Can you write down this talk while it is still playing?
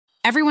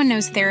Everyone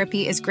knows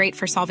therapy is great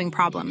for solving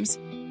problems,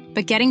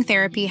 but getting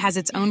therapy has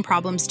its own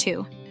problems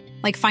too,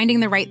 like finding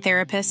the right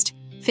therapist,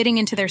 fitting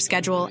into their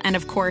schedule, and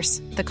of course,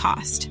 the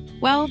cost.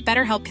 Well,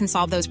 BetterHelp can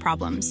solve those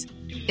problems.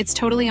 It's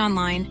totally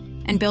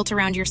online and built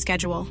around your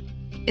schedule.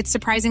 It's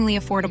surprisingly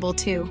affordable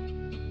too.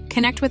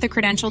 Connect with a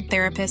credentialed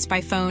therapist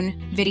by phone,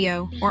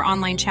 video, or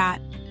online chat,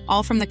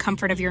 all from the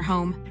comfort of your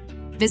home.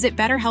 Visit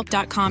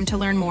BetterHelp.com to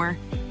learn more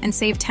and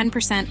save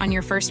 10% on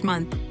your first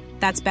month.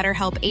 That's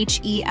BetterHelp,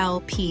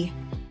 H-E-L-P.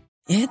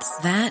 It's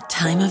that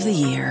time of the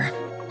year.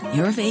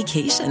 Your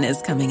vacation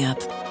is coming up.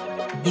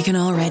 You can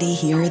already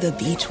hear the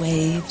beach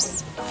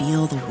waves,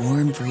 feel the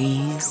warm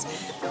breeze,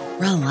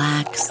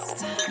 relax,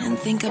 and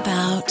think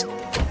about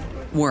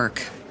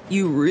work.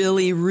 You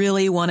really,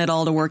 really want it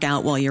all to work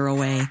out while you're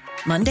away.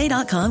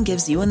 Monday.com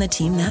gives you and the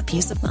team that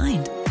peace of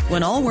mind.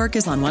 When all work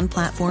is on one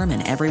platform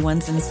and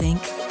everyone's in sync,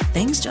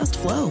 things just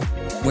flow.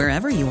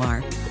 Wherever you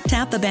are,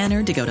 tap the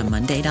banner to go to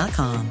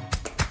Monday.com.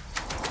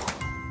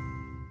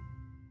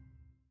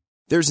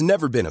 There's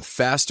never been a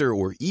faster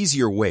or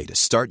easier way to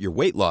start your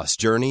weight loss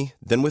journey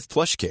than with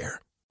PlushCare.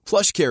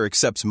 PlushCare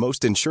accepts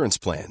most insurance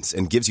plans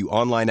and gives you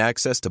online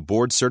access to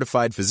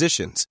board-certified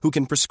physicians who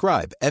can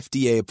prescribe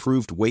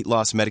FDA-approved weight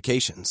loss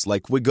medications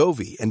like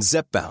Wegovy and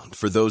Zepbound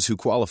for those who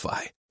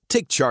qualify.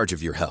 Take charge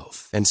of your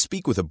health and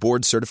speak with a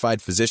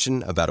board-certified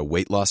physician about a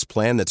weight loss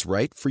plan that's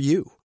right for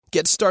you.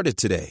 Get started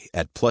today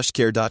at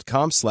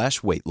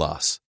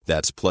plushcare.com/weightloss.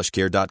 That's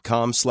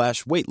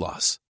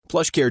plushcare.com/weightloss.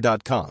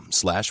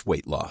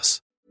 plushcare.com/weightloss.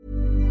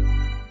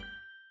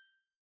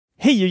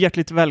 Hej och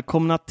hjärtligt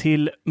välkomna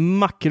till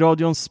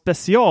Macradion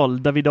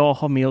special där vi idag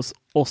har med oss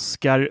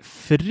Oscar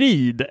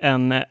Fridh,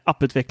 en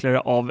apputvecklare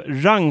av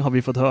rang har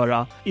vi fått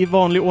höra. I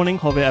vanlig ordning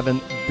har vi även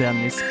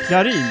Dennis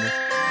Klarin.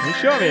 Nu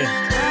kör vi!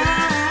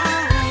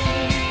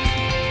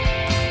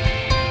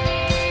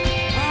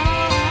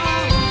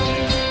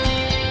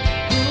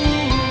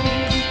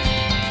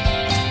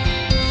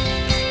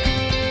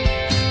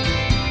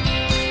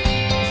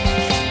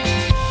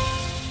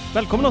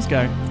 Välkommen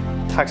Oscar!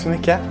 Tack så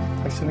mycket.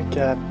 Tack så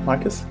mycket,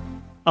 Marcus.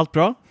 Allt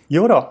bra?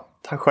 Jo då,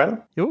 tack själv.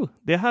 Jo,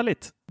 det är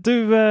härligt.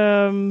 Du,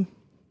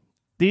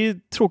 det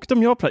är tråkigt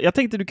om jag pratar. Jag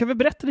tänkte du kan väl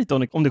berätta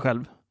lite om dig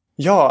själv?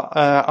 Ja,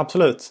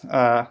 absolut.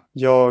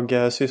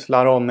 Jag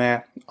sysslar då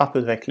med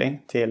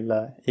apputveckling till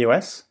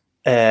iOS.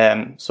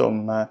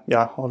 Som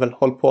jag har väl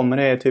hållit på med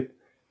det i typ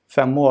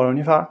 5 år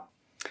ungefär.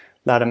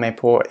 Lärde mig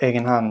på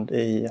egen hand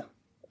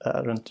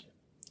runt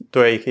då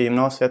jag gick i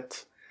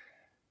gymnasiet.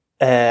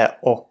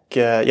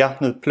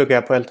 Nu pluggar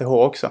jag på LTH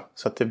också.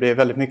 Så att det blir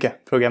väldigt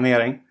mycket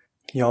programmering.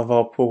 Jag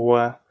var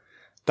på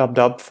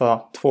DubDub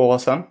för 2 år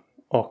sedan.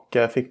 Och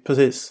fick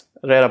precis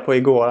reda på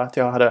igår att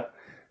jag hade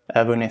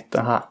vunnit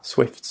den här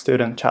Swift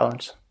Student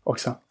Challenge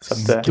också.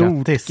 Så att,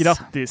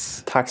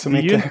 grattis! Tack så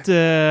mycket. Det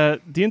är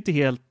ju inte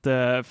helt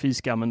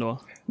fyskam ändå.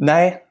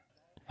 Nej.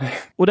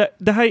 Och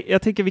det här,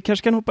 jag tänker vi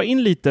kanske kan hoppa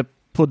in lite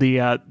på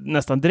det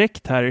nästan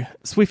direkt här.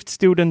 Swift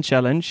Student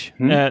Challenge.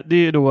 Det är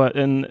ju då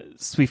en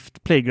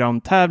Swift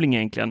Playground-tävling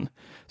egentligen.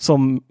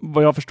 Som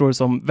vad jag förstår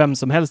som vem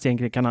som helst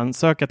egentligen kan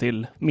ansöka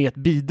till med ett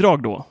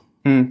bidrag då.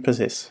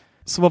 Precis.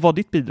 Så vad var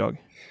ditt bidrag?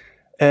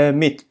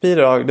 Mitt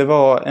bidrag det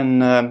var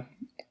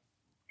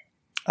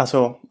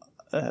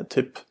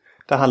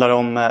det handlar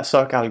om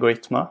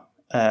sökalgoritmer.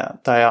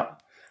 Där jag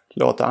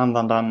låter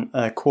användaren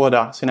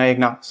koda sina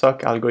egna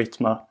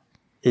sökalgoritmer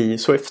i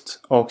Swift.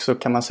 Och så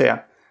kan man se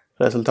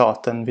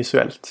resultaten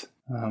visuellt.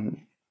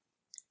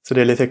 Så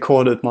det är lite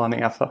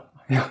kodutmaningar för.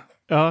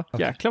 Ja,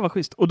 jäklar vad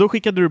schysst. Och då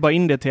skickade du bara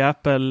in det till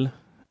Apple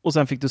och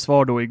sen fick du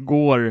svar då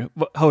igår.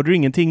 Hörde du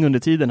ingenting under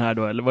tiden här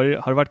då? Eller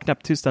har det varit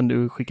knäpptyst när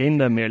du skickade in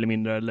det mer eller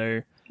mindre?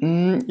 Eller?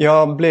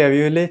 Jag blev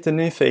ju lite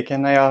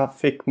nyfiken när jag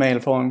fick mejl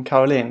från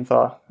Caroline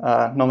för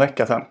någon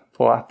vecka sedan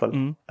på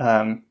Apple.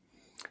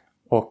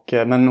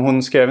 Men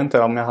hon skrev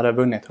inte om jag hade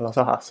vunnit eller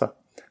så här.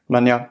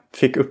 Men jag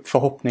fick upp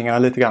förhoppningar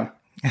lite grann.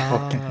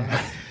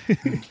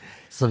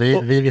 Så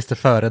vi visste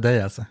före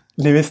dig alltså?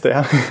 Ni visste,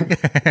 ja.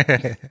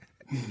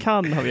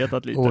 Kan ha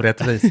vetat lite.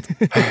 Orättvist.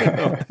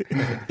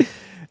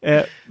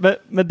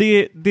 Men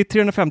det är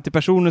 350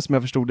 personer som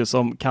jag förstod det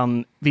som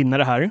kan vinna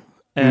det här.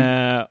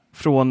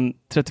 Från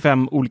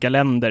 35 olika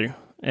länder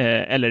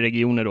eller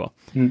regioner då.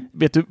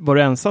 Vet du, var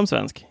du ensam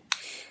svensk?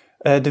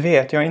 Det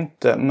vet jag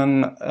inte,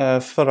 men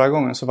förra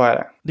gången så var jag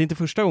det. Det är inte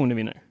första gången du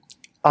vinner?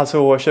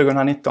 Alltså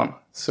 2019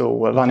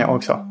 så vann jag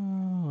också.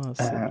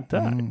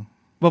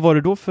 Vad var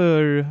det då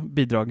för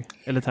bidrag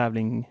eller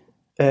tävling?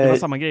 Det var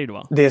samma grej då,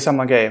 va? Det är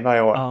samma grej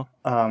varje år.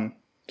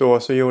 Då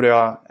så gjorde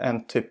jag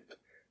en typ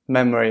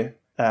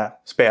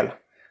memory-spel.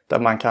 Där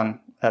man kan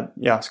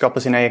skapa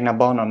sina egna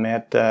banor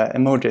med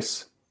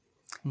emojis.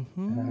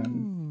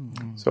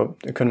 Så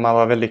det kunde man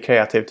vara väldigt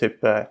kreativ. Typ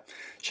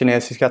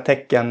kinesiska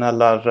tecken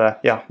eller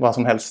vad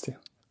som helst.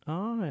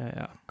 Ja.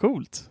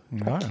 Coolt.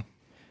 Ja.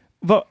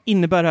 Vad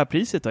innebär det här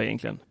priset då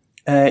egentligen?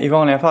 I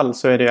vanliga fall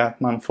så är det att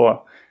man får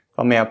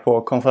vara med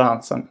på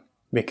konferensen.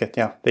 Vilket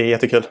det är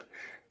jättekul.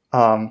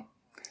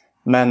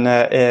 Men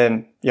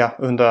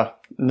under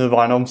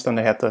nuvarande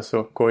omständigheter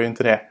så går ju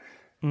inte det.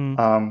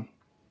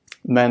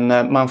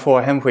 Men man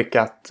får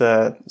hemskickat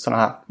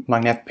sådana här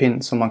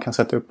magnetpins som man kan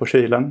sätta upp på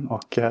kylen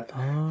och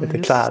lite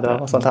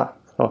kläder och sånt här.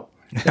 Så.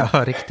 Ja,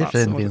 riktigt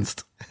fin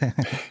vinst.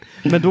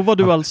 Men då var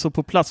du alltså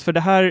på plats, för det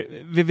här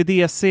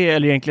VVDC,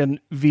 eller egentligen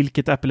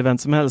vilket Apple-event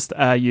som helst,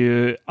 är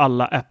ju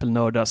alla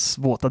Apple-nördars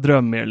våta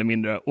dröm mer eller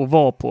mindre att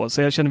vara på.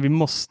 Så jag känner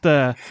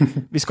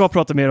vi ska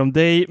prata mer om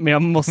dig,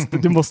 men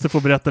du måste få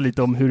berätta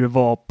lite om hur det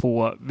var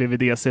på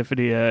VVDC, för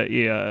det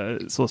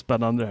är så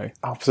spännande här.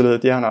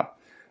 Absolut, gärna.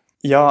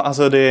 Ja,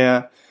 alltså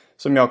det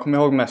som jag kommer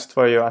ihåg mest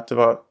var ju att det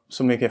var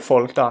så mycket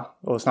folk där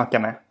att snacka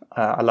med.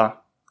 Alla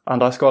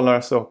andra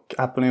scholars och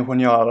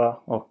Apple-ingenjörer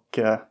och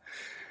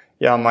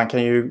man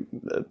kan ju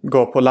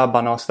gå på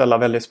labbarna och ställa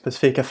väldigt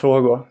specifika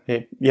frågor. Det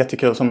är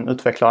jättekul som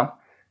utvecklare.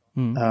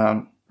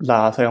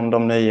 Lära sig om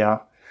de nya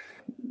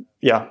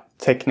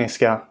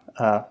tekniska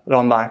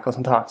ramverk och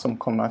sånt här som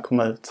kommer att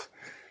komma ut.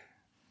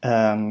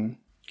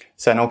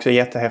 Sen också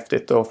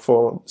jättehäftigt att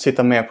få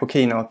sitta med på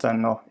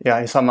keynoten och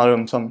i samma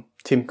rum som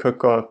Tim Cook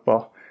går upp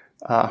och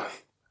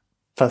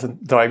för att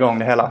dra igång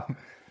det hela.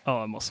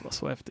 Ja, det måste vara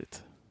så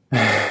häftigt.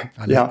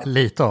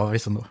 Lite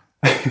avis ändå.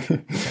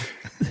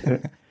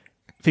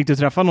 Fick du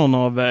träffa någon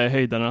av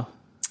höjderna?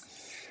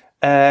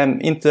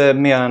 Inte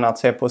mer än att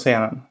se på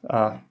scenen,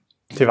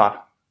 tyvärr.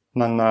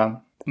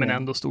 Men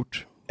ändå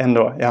stort.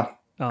 Ändå, ja.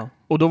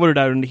 Och då var du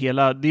där under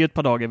hela, det är ett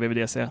par dagar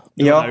VVDC.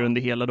 Du var där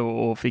under hela då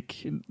och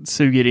fick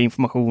suger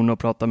information och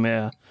prata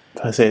med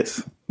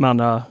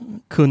andra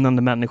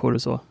kunnande människor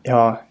och så.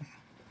 Ja,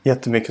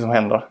 jättemycket som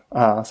händer.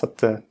 Så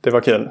att, det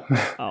var kul.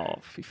 Ja,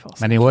 fy fan.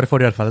 Men i år får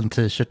du i alla fall en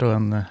t-shirt och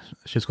en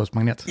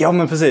kylskåpsmagnet. Ja,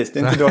 men precis. Det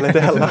är inte dåligt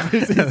heller.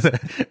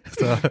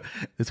 Så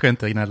det ska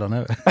inte gnälla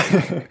nu.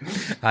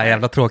 Nej,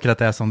 jävla tråkigt att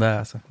det är som det är.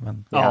 Alltså.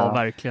 Men,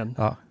 verkligen.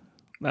 Ja.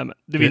 Men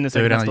du vinner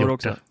säkert nästa år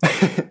också.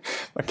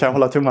 Man kan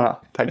hålla tummarna.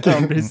 Tack. Ja,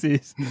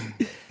 precis.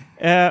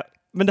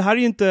 Men det här är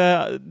ju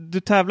inte, du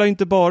tävlar ju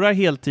inte bara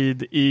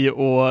heltid i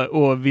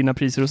att vinna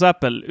priser hos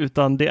Apple,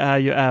 utan det är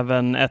ju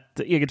även ett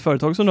eget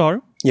företag som du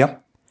har. Ja,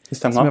 det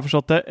stämmer. Som jag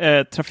förstått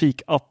det,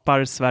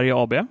 Trafikappar Sverige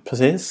AB.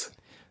 Precis.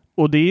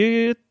 Och det är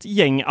ju ett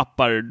gäng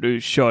appar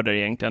du kör där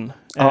egentligen.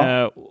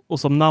 Ja. Och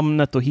som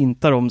namnet och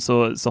hintar om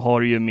så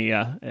har du ju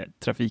med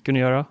trafiken att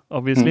göra,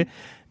 obviously.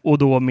 Och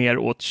då mer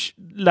åt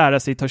lära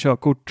sig ta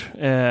körkort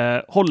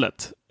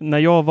hållet. När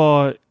jag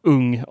var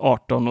ung,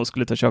 18 och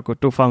skulle ta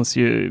körkort, då fanns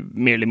ju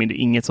mer eller mindre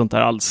inget sånt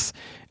där alls.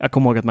 Jag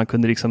kommer ihåg att man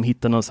kunde liksom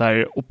hitta någon så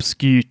här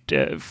obskyrt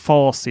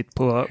facit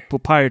på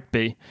Pirate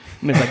Bay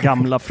med så här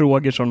gamla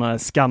frågor som har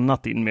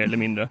skannat in mer eller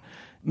mindre.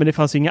 Men det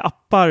fanns ju inga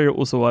appar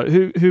och så.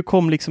 Hur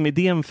kom liksom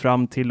idén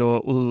fram till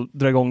att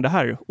dra igång det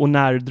här? Och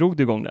när drog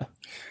du igång det?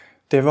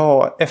 Det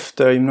var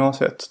efter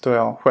gymnasiet då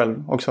jag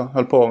själv också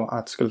höll på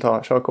att skulle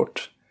ta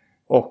körkort.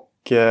 Och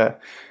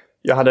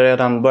jag hade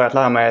redan börjat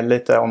lära mig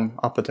lite om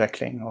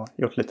apputveckling och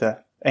gjort lite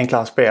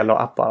enklare spel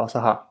och appar och så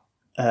här.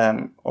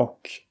 Och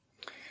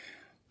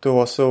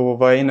då så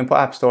var jag inne på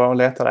App Store och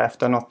letade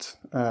efter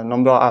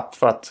någon bra app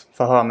för att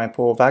förhöra mig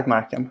på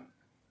vägmärken.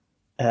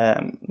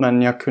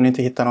 Men jag kunde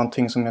inte hitta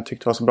någonting som jag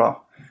tyckte var så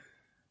bra.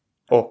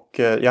 Och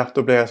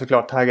då blev jag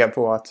såklart taggad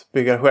på att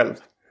bygga det själv.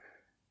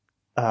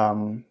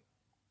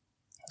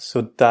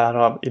 Så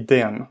därav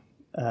idén.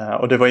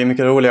 Och det var ju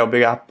mycket roligare att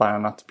bygga appar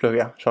än att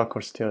plugga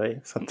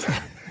körkortsteori. Så att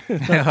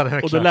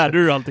och då lärde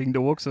du allting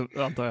då också,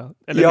 antar jag?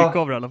 Eller mycket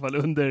av det i alla fall,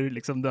 under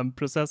liksom den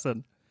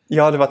processen.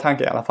 Ja, det var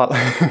tanken i alla fall.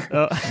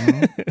 Ja,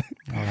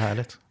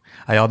 härligt.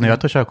 Ja, när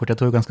jag tog körkort, jag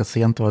tog ganska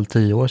sent, det var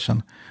 10 år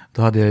sedan.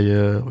 Då hade jag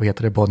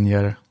ju,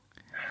 Bonnier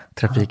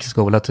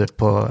trafikskola typ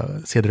på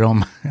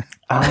CD-ROM.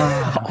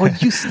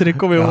 Just det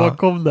kommer jag ihåg,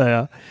 kom det.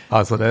 Ja.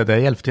 Alltså det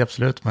hjälpte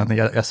absolut, men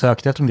jag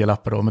sökte efter en del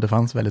appar då, men det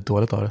fanns väldigt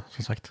dåligt av det,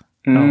 som sagt.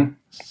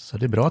 Så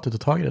det är bra att du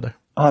tog tag i det där.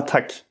 Ja,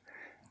 tack.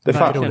 Det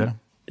fanns roligt.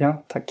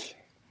 Ja, tack.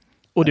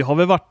 Och det har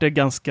väl varit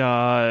ganska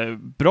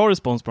bra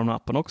respons på den här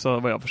appen också,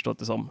 vad jag har förstått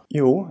det som.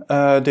 Jo,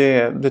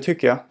 det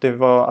tycker jag. Det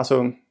var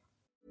alltså...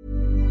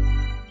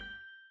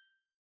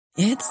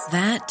 It's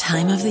that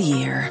time of the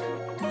year.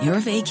 Your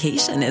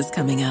vacation is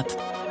coming up.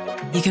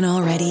 You can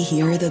already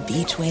hear the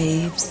beach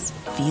waves,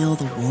 feel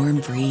the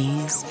warm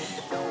breeze,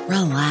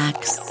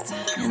 relax,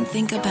 and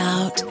think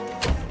about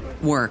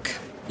work.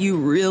 You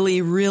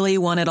really, really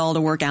want it all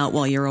to work out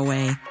while you're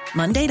away.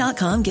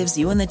 Monday.com gives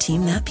you and the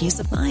team that peace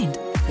of mind.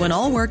 When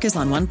all work is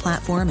on one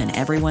platform and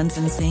everyone's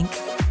in sync,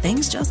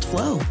 things just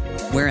flow.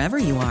 Wherever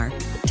you are,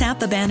 tap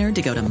the banner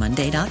to go to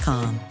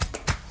Monday.com.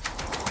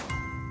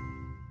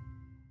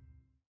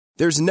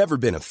 There's never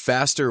been a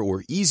faster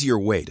or easier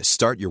way to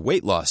start your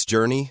weight loss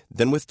journey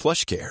than with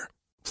PlushCare.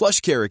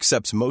 PlushCare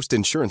accepts most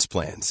insurance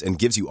plans and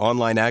gives you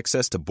online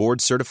access to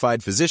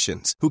board-certified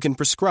physicians who can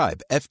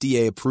prescribe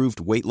FDA-approved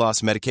weight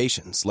loss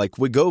medications like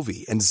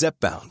Wegovy and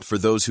Zepbound for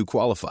those who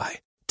qualify.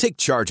 Take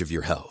charge of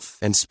your health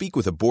and speak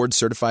with a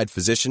board-certified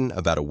physician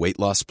about a weight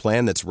loss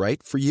plan that's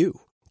right for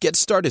you. Get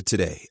started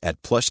today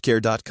at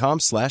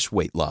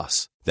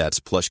plushcare.com/weightloss.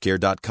 That's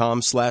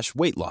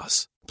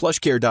plushcare.com/weightloss.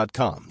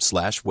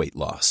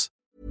 plushcare.com/weightloss.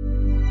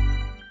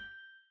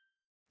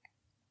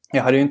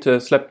 jag hade ju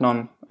inte släppt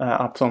någon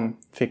app som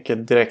fick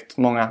direkt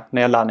många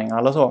nedladdningar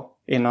eller så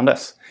innan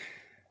dess.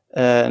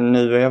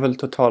 Nu är jag väl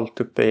totalt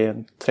uppe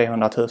i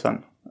 300 000.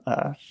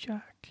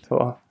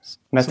 Så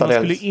man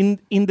skulle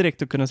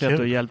indirekt kunna säga att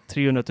du har hjälpt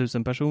 300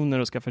 000 personer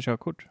att skaffa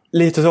körkort?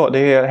 Lite så, det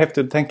är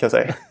häftigt att tänka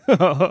sig.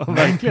 Ja,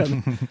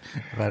 verkligen.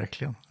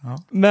 Verkligen, ja.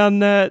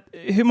 Men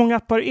hur många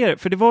appar är det?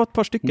 För det var ett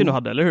par stycken du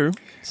hade, eller hur?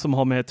 Som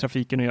har med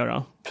trafiken att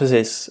göra.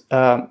 Precis.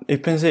 I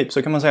princip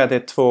så kan man säga att det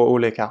är 2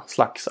 olika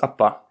slags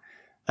appar.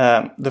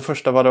 Det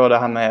första var då det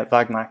här med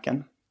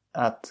vägmärken.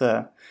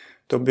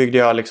 Då byggde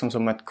jag liksom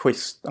som ett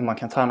quiz där man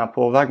kan träna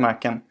på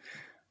vägmärken.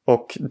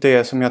 Och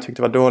det som jag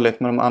tyckte var dåligt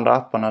med de andra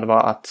apparna, det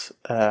var att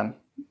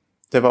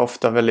det var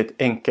ofta väldigt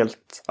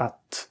enkelt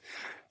att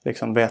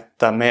liksom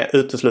veta med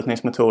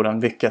uteslutningsmetoden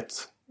vilket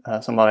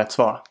som var rätt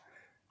svar.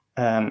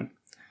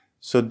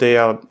 Så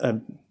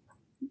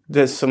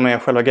det som är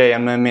själva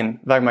grejen med min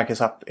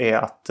vägmärkesapp är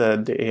att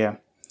det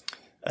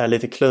är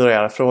lite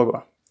klurigare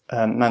frågor.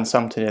 Men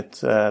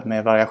samtidigt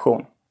med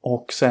variation.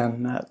 Och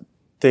sen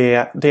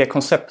det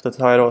konceptet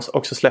har jag då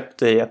också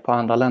släppt i ett par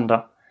andra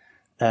länder.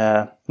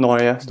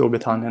 Norge,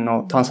 Storbritannien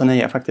och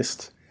Tanzania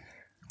faktiskt.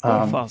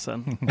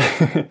 Fasen.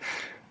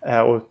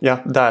 Och ja,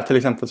 där till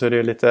exempel så är det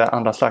ju lite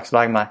andra slags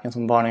vägmärken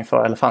som varning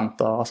för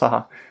elefanter och så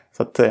här.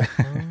 Så att,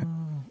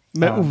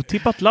 men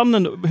otippat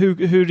landen,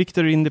 hur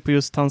riktar du in det på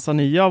just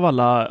Tanzania av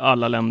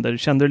alla länder?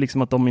 Kände du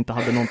liksom att de inte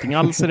hade någonting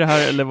alls i det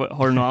här? Eller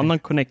har du någon annan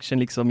connection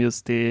liksom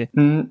just i...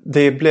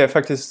 Det blev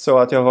faktiskt så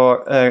att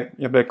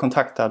jag blev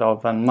kontaktad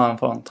av en man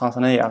från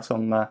Tanzania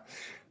som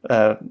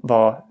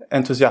var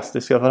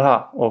entusiastisk över det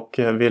här och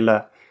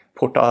ville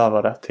porta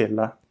över det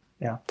till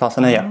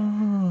Tanzania.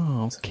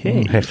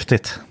 Okej.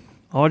 Häftigt.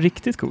 Ja,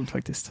 riktigt coolt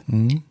faktiskt.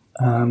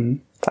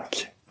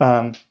 Tack.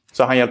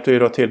 Så han hjälpte ju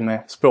då till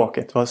med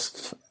språket. Det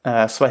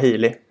var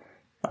swahili.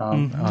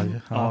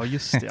 Ja,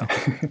 just det.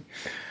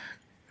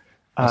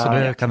 Alltså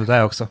det kan du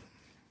där också.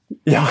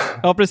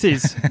 Ja,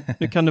 precis.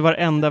 Nu kan du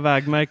varenda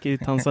vägmärke i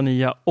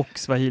Tanzania och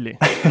swahili.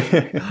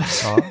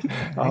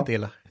 Inte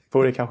illa.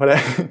 Borde kanske det.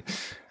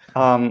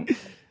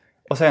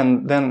 Och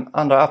sen den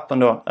andra appen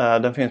då,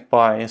 den finns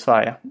bara i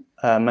Sverige.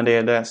 Men det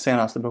är det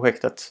senaste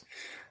projektet.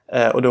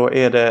 Och då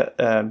är det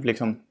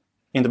liksom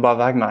inte bara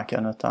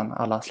vägmärken utan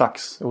alla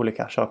slags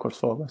olika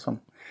körkortsfrågor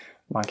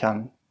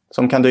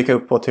som kan dyka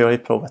upp på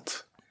teoriprovet.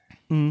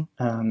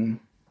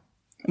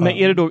 Men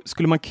är det då,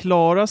 skulle man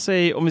klara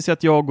sig, om vi säger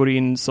att jag går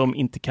in som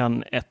inte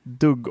kan ett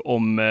dugg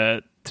om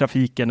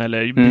trafiken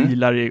eller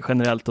bilar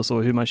generellt och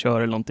så, hur man kör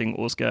eller någonting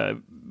och ska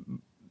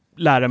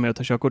lära mig att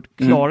ta körkort,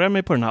 klarar jag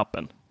mig på den här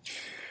appen?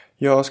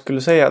 Jag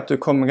skulle säga att du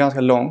kommer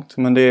ganska långt,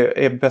 men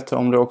det är bättre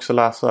om du också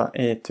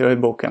läser i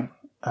teoriboken.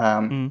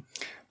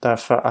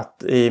 Därför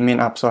att i min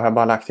app så har jag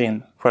bara lagt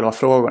in själva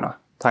frågorna.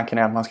 Tanken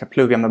är att man ska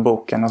plugga med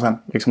boken och sen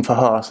liksom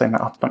förhöra sig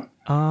med appen.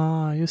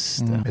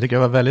 Just det. Jag tycker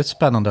det var väldigt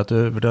spännande att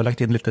du har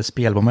lagt in lite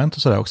spelmoment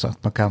och sådär också.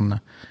 Att man kan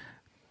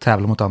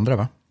tävla mot andra,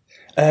 va?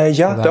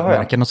 Ja, det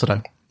har jag. Och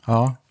sådär.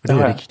 Ja, för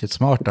det är riktigt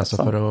smart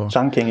alltså för att...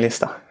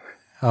 rankinglista.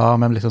 Ja,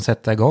 men liksom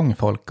sätta igång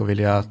folk och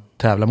vilja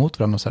tävla mot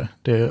varandra och sådär.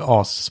 Det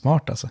är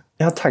assmart alltså.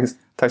 Ja,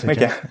 tack så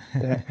mycket.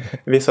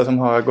 Vissa som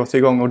har gått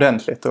igång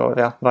ordentligt och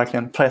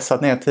verkligen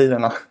pressat ner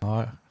tiderna.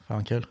 Ja,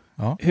 fan kul.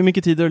 Ja. Hur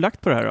mycket tid har du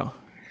lagt på det här då?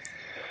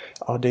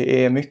 Ja,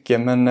 det är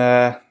mycket, men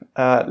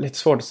lite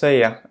svårt att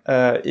säga.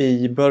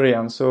 I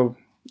början så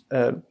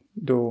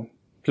då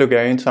pluggade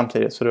jag ju inte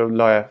samtidigt, så då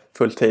la jag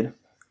full tid.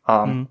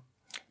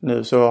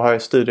 Nu så har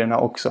jag studierna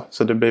också,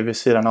 så det blir vid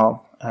sidan av.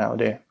 Och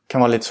det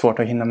kan vara lite svårt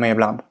att hinna med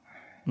ibland.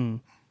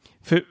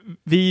 För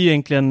vi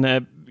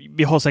egentligen,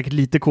 vi har säkert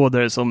lite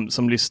kodare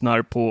som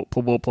lyssnar på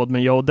vår podd,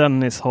 men jag och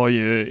Dennis har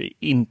ju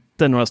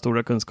inte några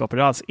stora kunskaper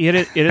alls. Är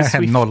det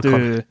Swift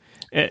du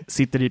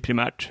sitter i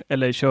primärt,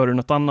 eller kör du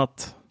något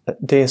annat?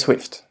 Det är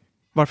Swift.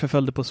 Varför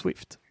föll du på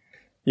Swift?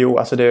 Jo,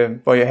 alltså det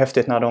var ju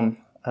häftigt när de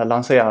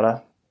lanserade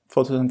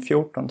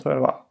 2014 tror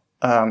jag det var.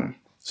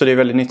 Så det är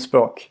väldigt nytt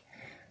språk.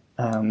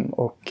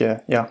 Och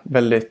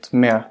väldigt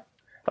mer,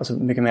 alltså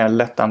mycket mer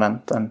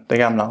lättanvänt än det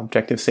gamla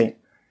Objective-C.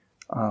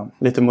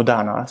 Lite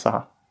modernare så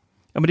här.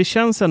 Ja, men det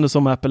känns ändå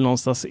som Apple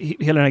någonstans,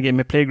 hela den här grejen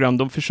med Playground,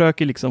 de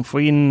försöker liksom få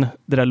in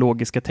det där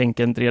logiska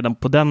tänkandet redan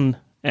på den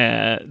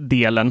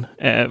delen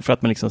för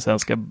att man liksom sen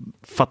ska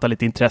fatta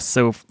lite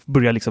intresse och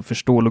börja liksom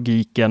förstå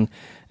logiken.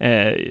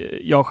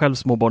 Jag har själv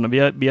små barn och vi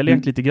har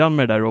lekt lite grann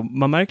med det där och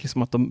man märker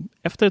liksom att de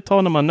efter ett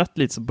tag när man nött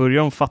lite så börjar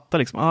de fatta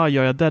liksom,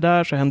 gör jag det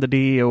där så händer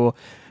det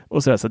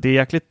och sådär. Så det är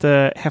jäkligt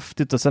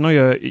häftigt. Och sen har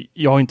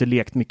jag har inte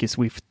lekt mycket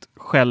Swift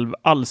själv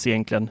alls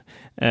egentligen.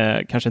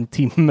 Kanske en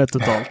timme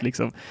totalt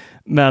liksom.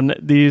 Men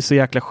det är ju så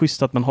jäkla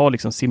schysst att man har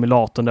liksom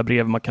simulatorn där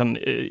bredvid. Man kan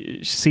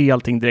se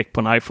allting direkt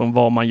på en iPhone,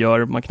 vad man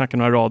gör. Man knackar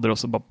några rader och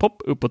så bara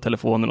pop upp på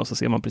telefonen och så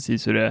ser man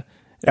precis hur det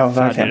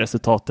färdiga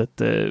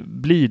resultatet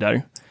blir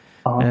där.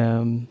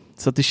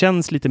 Så att det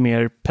känns lite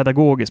mer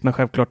pedagogiskt, men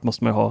självklart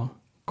måste man ha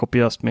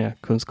kopiöst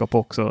med kunskap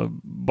också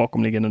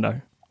bakomliggande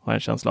där, har jag en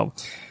känsla av.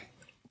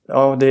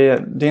 Ja, det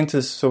är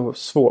inte så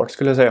svårt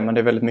skulle jag säga, men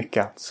det är väldigt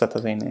mycket att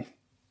sätta sig in i.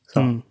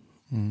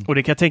 Och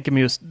det kan jag tänka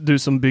mig, just du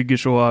som bygger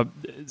så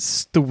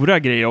stora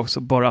grejer också,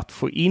 bara att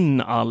få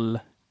in all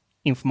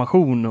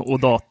information och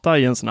data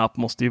i en sån app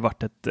måste ju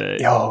varit ett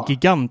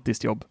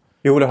gigantiskt jobb.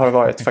 Jo, det har det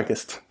varit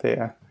faktiskt. Det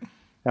är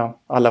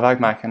alla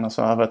vägmärken och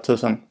så över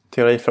 1000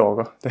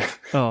 teorifrågor.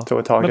 Det tog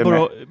ett tag.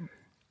 Men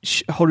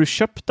har du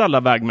köpt alla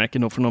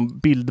vägmärken då från någon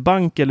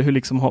bildbank, eller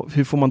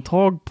hur får man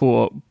tag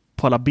på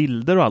alla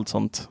bilder och allt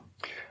sånt?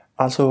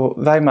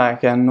 Alltså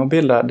vägmärken och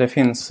bilder, det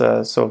finns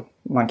så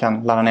man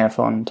kan ladda ner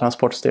från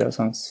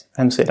Transportstyrelsens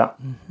hemsida.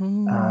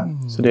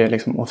 Så det är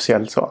liksom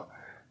officiellt så.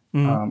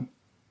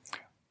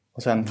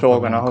 Och sen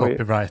frågorna har vi...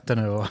 Copywriter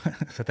nu och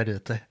sätter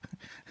dit det.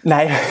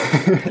 Nej.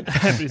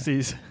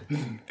 Precis. Det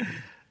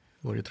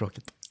vore ju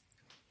tråkigt.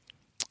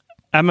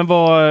 Men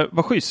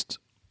vad schysst.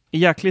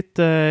 Jäkligt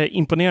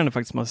imponerande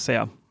faktiskt, måste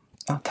jag säga.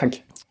 Ja,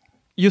 tack.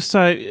 Just så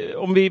här,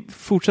 om vi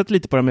fortsätter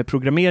lite på det med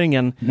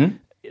programmeringen.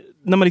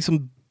 När man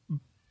liksom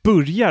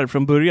börjar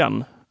från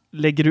början,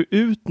 lägger du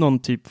ut någon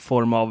typ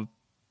form av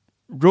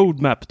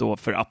roadmap då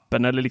för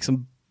appen, eller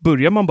liksom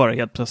börjar man bara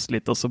helt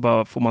plötsligt och så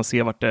bara får man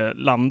se vart det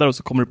landar och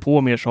så kommer du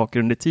på mer saker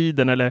under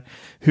tiden, eller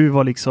hur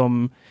var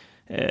liksom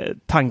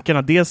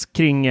tankarna dels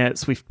kring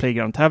Swift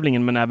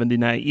Playground-tävlingen men även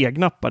dina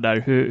egna appar där?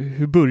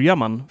 Hur börjar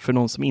man för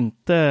någon som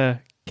inte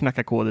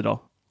knackar kod idag?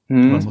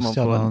 Man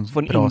måste ha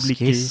en bra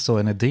skiss och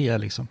en idé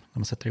liksom, när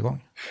man sätter igång.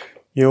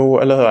 Jo,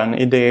 eller hur? En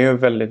idé är ju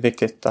väldigt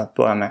viktigt att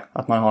börja med.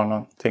 Att man har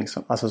någonting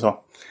som, alltså så.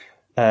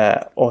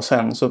 Och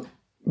sen så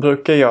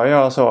brukar jag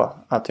göra så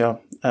att jag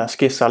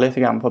skissar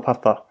lite grann på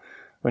papper.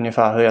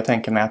 Ungefär hur jag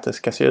tänker mig att det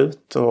ska se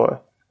ut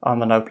och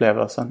använda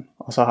upplevelsen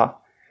och så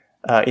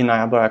här. Innan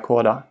jag börjar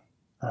koda.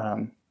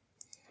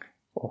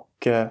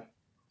 Och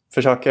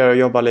försöker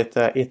jobba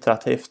lite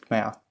iterativt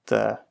med att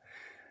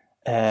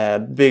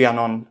bygga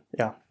någon,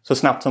 så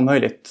snabbt som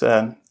möjligt.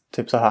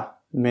 Typ så här,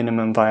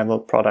 minimum viable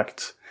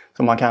product.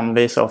 Som man kan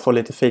visa och få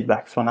lite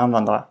feedback från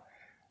användare.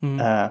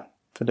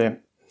 För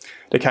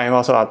det kan ju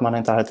vara så att man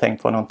inte hade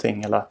tänkt på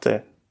någonting eller att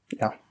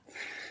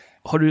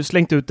Har du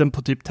slängt ut den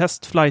på typ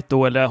testflight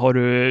då, eller har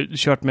du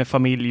kört med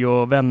familj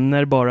och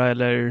vänner bara,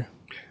 eller?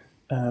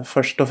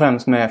 Först och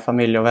främst med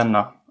familj och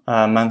vänner.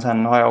 Men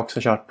sen har jag också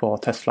kört på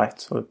testflight.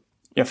 Så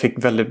jag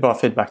fick väldigt bra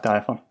feedback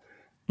därifrån.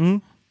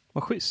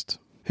 Vad schysst.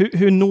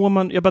 Hur når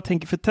man, jag bara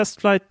tänker för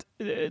testflight,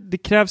 det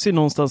krävs ju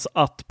någonstans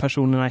att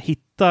personerna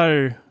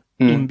hittar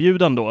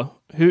inbjudan då.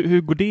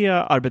 Hur går det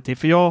arbetet till?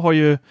 För jag har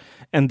ju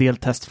en del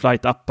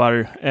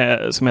testflight-appar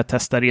som jag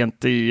testar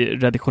rent i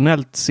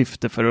redaktionellt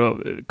syfte för att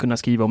kunna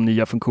skriva om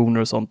nya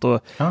funktioner och sånt.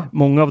 Och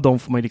många av dem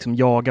får man ju liksom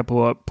jaga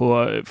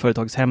på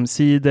företags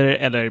hemsidor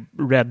eller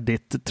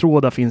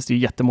Reddit-trådar finns det ju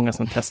jättemånga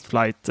som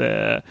testflight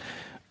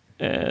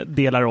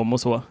delar om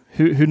och så.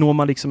 Hur når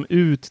man liksom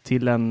ut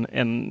till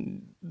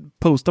en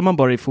postar man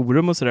bara i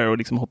forum och sådär och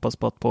liksom hoppas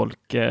på att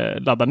folk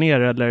laddar ner,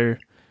 eller?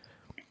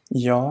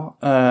 Ja,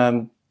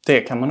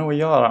 det kan man nog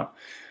göra.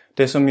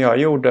 Det som jag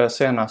gjorde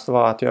senast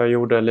var att jag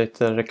gjorde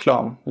lite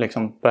reklam.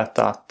 Liksom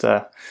berätta att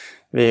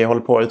vi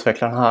håller på att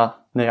utveckla den här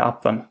nya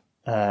appen.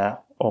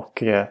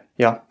 Och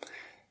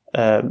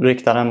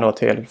riktar den då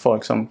till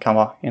folk som kan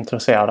vara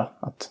intresserade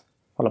att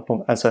hålla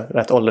på, alltså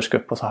rätt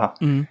åldersgrupp och så här.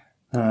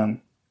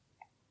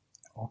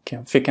 Och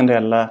jag fick en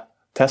del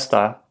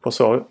testare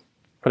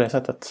på det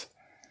sättet.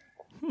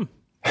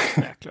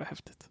 Jäkla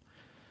häftigt.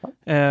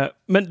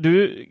 Men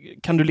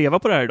kan du leva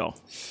på det här idag?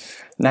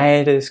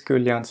 Nej, det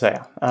skulle jag inte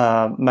säga.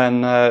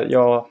 Men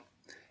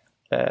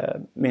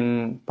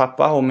min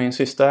pappa och min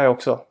syster är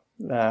också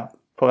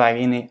på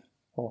väg in i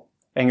och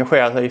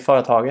engagerar sig i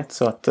företaget.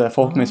 Så att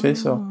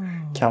förhoppningsvis så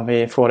kan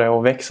vi få det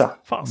att växa.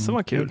 Fasen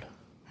vad kul.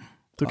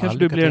 Då kanske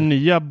du blir den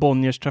nya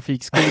Bonniers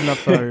trafikskola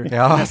för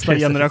nästa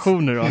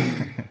generationer då.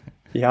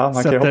 Ja,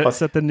 man kan hoppas.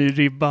 Sätter en ny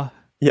ribba.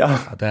 Ja,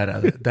 där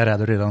är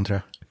du redan, tror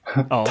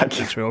jag. Ja, tack.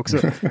 Det tror jag också.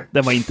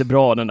 Den var inte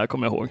bra, den där,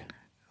 kommer jag ihåg.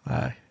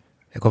 Nej.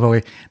 Jag kommer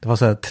ihåg, det var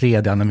så här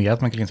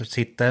 3D-animerat, man kunde liksom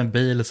sitta i en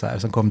bil så här,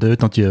 sen kom det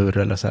ut något djur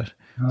eller så här.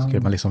 Så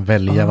skulle man liksom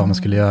välja vad man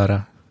skulle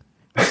göra.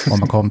 Om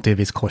man kom till en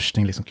viss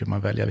korsning liksom kunde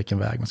man välja vilken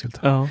väg man skulle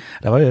ta.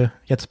 Det var ju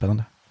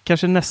jättespännande.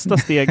 Kanske nästa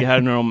steg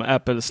här när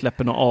Apple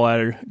släpper någon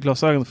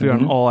AR-glasögon för att göra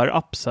en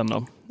AR-app sen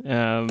då.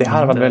 Det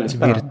här var väldigt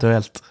spännande.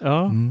 Virtuellt.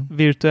 Ja,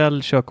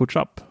 virtuell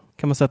körkortsapp.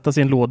 Kan man sätta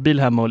sig i en lådbil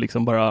hemma och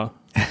liksom bara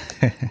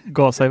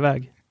gasa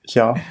iväg.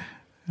 Ja.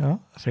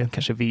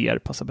 Kanske VR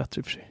passar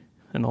bättre för sig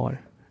än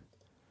AR.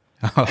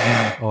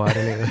 Ja,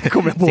 det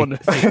kommer jag på nu.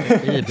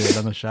 I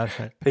bilen och kör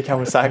sig. Det kan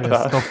vi säkra.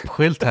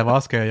 Stoppskylt här,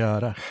 vad ska jag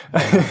göra?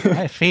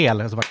 Nej,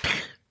 fel. Så bara...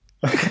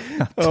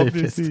 Ja,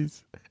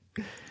 precis.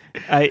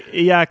 Nej,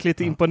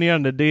 jäkligt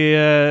imponerande.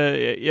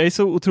 Jag är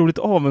så otroligt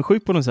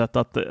avundsjuk på något sätt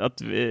att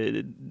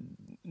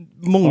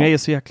många är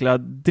så jäkla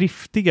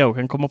driftiga och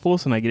kan komma på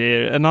såna här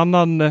grejer. En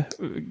annan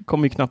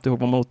kommer ju knappt ihåg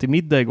vad man åt till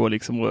middag igår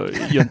liksom, och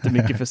gör inte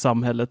mycket för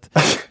samhället.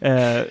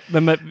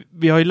 Men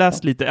vi har ju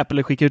läst lite,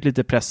 Apple skickade ut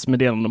lite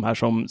pressmeddelanden om de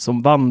här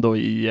som vann då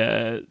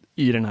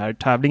i den här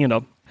tävlingen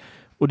då.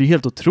 Och det är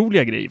helt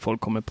otroliga grejer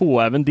folk kommer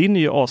på. Även din är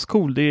ju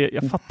ascool.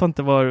 Jag fattar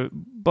inte vad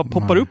bara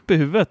poppar upp i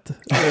huvudet.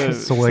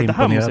 Så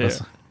imponerad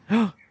alltså.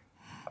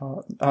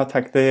 Ja,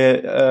 tack.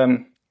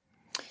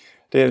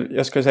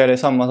 Jag skulle säga det är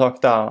samma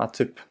sak där. Att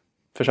typ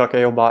försöka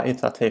jobba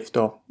iterativt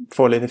och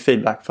få lite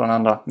feedback från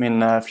andra.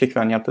 Min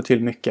flickvän hjälpte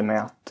till mycket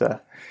med att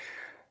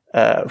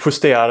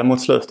justera det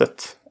mot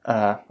slutet.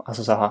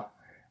 Alltså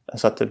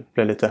så att det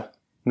blir lite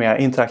mer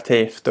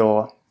interaktivt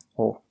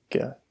och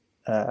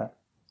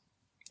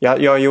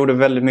jag gjorde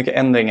väldigt mycket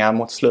ändringar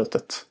mot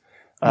slutet.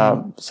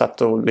 Satt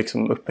då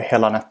liksom uppe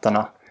hela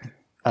nätterna.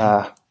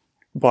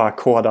 Bara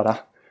kodade.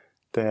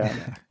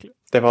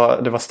 Det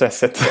var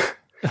stressigt.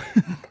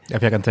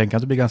 Jag kan tänka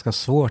att det blir ganska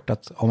svårt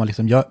att om man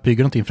liksom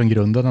bygger någonting från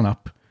grunden en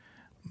app.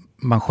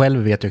 Man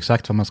själv vet ju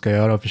exakt vad man ska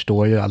göra och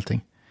förstår ju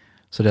allting.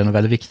 Så det är nog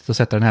väldigt viktigt att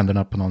sätta den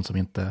händerna på någon som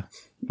inte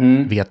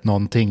vet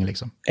någonting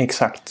liksom.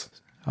 Exakt.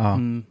 Ja.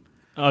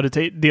 Ja,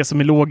 det som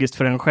är logiskt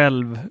för en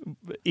själv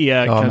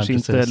är kanske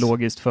inte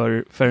logiskt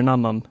för en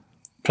annan.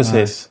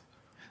 Precis.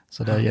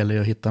 Så det gäller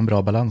ju att hitta en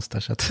bra balans där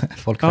så att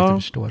folk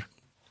faktiskt förstår.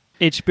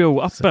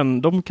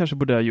 HBO-appen, de kanske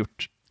borde ha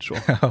gjort så.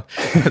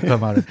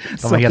 de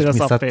har helt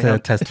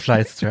missat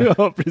testflights tror jag.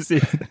 Ja,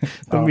 precis.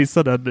 De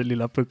missade den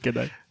lilla pucken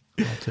där.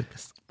 Ja,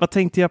 typiskt. Vad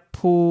tänkte jag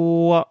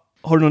på?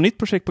 Har du något nytt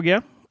projekt på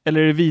G?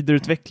 Eller är det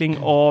vidareutveckling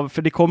av,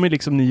 för det kommer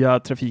liksom nya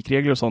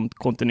trafikregler och sånt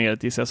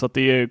kontinuerligt gissar jag, så att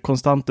det är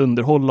konstant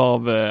underhåll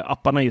av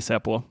apparna gissar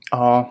jag på.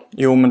 Ja,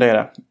 jo men det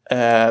är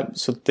det.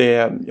 Så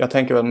jag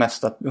tänker väl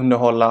mest att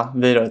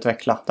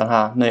vidareutveckla den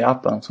här nya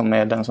appen som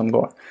är den som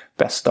går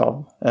bäst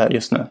av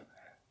just nu.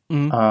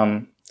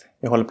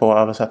 Jag håller på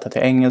att översätta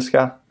till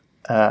engelska.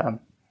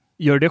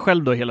 Gör det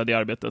själv då hela det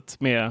arbetet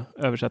med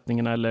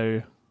översättningarna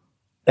eller?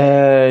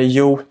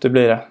 Jo, det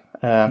blir det.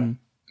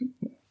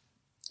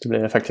 Det blir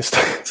det faktiskt.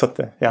 Så att,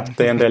 det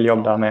är en del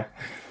jobb där med.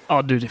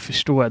 Ja, det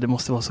förstår jag. Det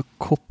måste vara så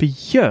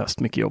kopiöst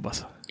mycket jobb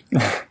alltså.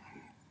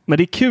 Men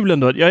det är kul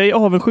ändå. Jag är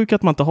avundsjuk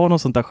att man inte har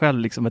något sånt där själv.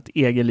 Liksom ett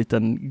egen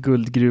liten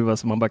guldgruva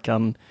som man bara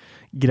kan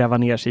gräva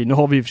ner sig i. Nu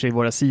har vi i och för sig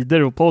våra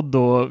sidor och podd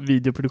och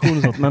videoproduktion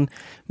och sånt.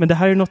 Men det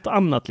här är något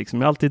annat liksom.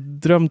 Jag har alltid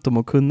drömt om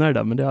att kunna det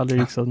där. Men det är aldrig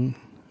liksom...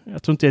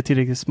 Jag tror inte jag är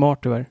tillräckligt smart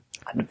tyvärr.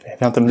 Jag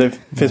vet inte, men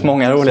det finns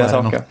många roliga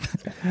saker.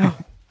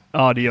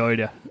 Ja, det gör ju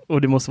det.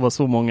 Och det måste vara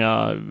så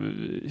många...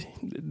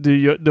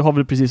 Du har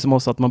väl precis som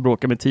oss att man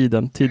bråkar med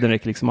tiden. Tiden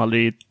räcker liksom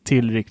aldrig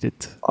till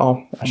riktigt.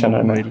 Ja, jag känner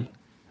det med.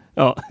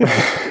 Ja, jag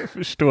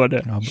förstår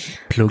det. Ja,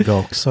 plugga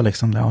också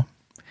liksom, ja.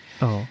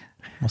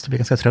 Måste bli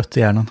ganska trött i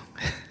hjärnan.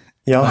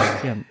 Ja.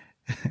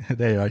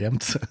 Det är jag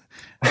jämt.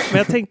 Men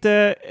jag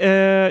tänkte,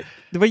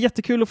 det var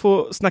jättekul att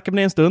få snacka med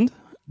dig en stund.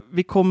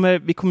 Vi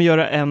kommer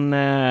göra en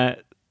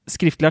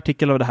skriftlig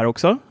artikel av det här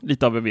också.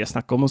 Lite av vad vi har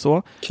snackat om och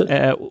så.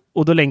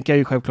 Och då länkar jag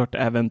ju självklart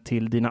även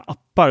till dina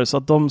appar. Så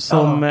att de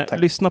som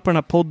lyssnar på den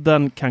här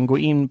podden kan gå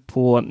in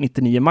på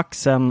 99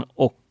 Maxen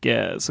och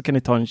så kan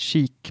ni ta en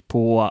kik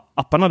på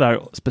apparna där.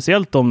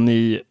 Speciellt om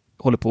ni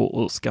håller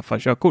på att skaffa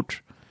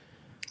körkort.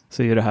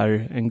 Så är det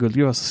här en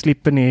guldgruva. Så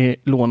slipper ni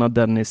låna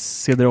Dennis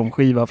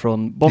CD-ROM-skiva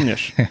från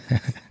Bonniers.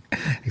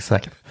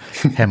 Exakt.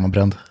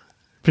 Hemmabränd.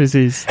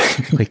 Precis.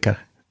 Skickar.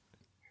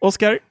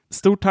 Oscar,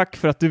 stort tack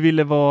för att du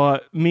ville vara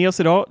med oss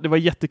idag. Det var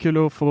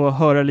jättekul att få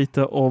höra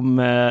lite om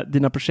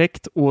dina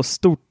projekt och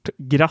stort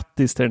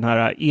grattis till den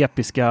här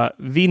episka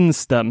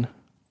vinsten.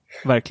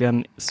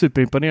 Verkligen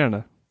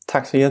superimponerande.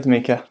 Tack så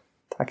jättemycket.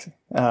 Tack.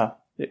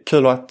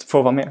 Kul att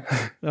få vara med.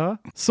 Ja.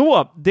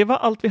 Så, det var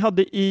allt vi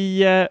hade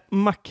i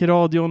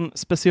Macradion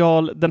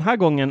special den här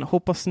gången.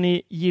 Hoppas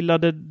ni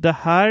gillade det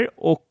här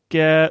och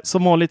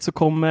som vanligt så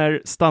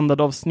kommer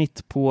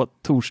standardavsnitt på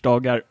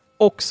torsdagar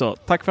också.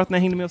 Tack för att ni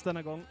hängde med oss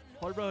denna gång.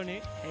 Ha det bra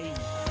hörni. Hej!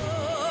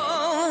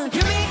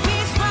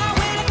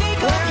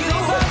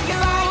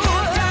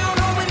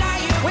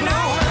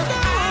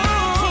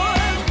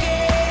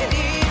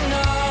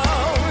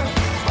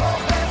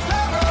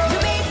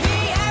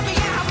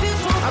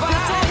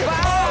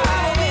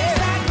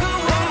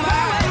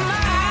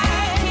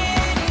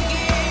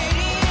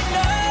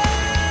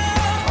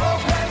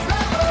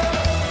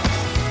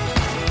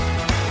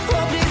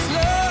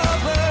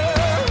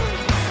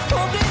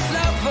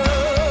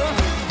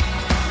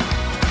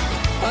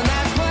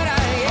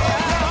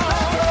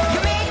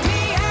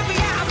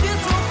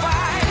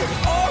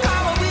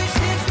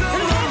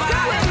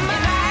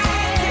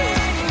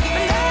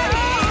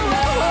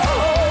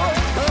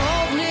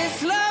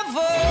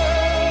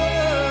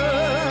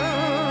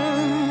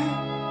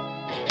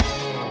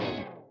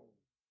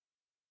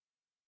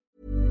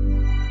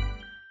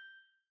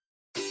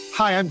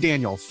 Hi, I'm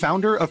Daniel,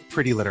 founder of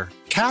Pretty Litter.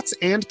 Cats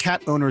and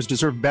cat owners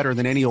deserve better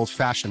than any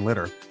old-fashioned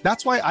litter.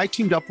 That's why I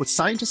teamed up with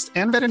scientists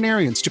and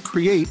veterinarians to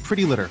create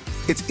Pretty Litter.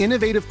 Its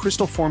innovative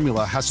crystal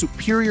formula has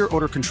superior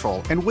odor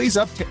control and weighs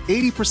up to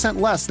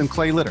 80% less than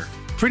clay litter.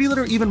 Pretty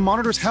Litter even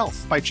monitors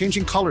health by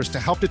changing colors to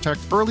help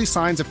detect early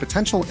signs of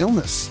potential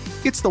illness.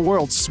 It's the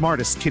world's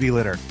smartest kitty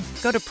litter.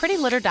 Go to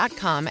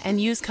prettylitter.com and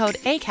use code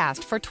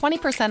ACAST for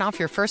 20% off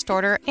your first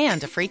order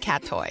and a free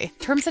cat toy.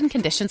 Terms and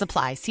conditions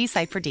apply. See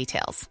site for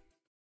details.